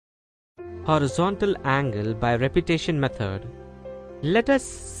horizontal angle by repetition method. Let us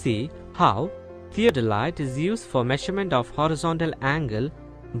see how theodolite is used for measurement of horizontal angle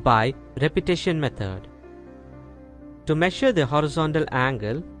by repetition method. To measure the horizontal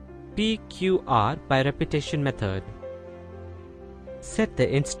angle PQR by repetition method, set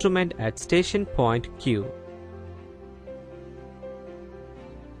the instrument at station point Q.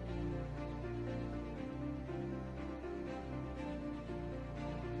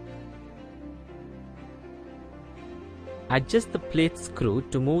 Adjust the plate screw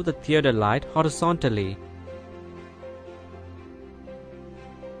to move the theodolite horizontally.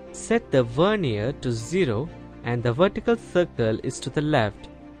 Set the vernier to 0 and the vertical circle is to the left.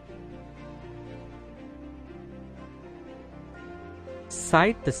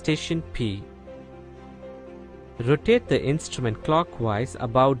 Sight the station P. Rotate the instrument clockwise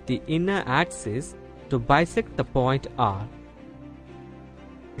about the inner axis to bisect the point R.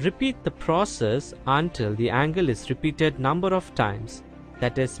 Repeat the process until the angle is repeated number of times,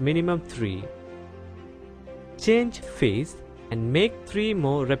 that is minimum 3. Change phase and make 3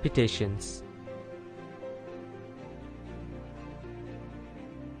 more repetitions.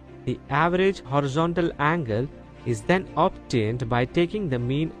 The average horizontal angle is then obtained by taking the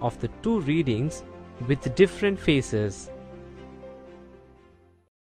mean of the two readings with different phases.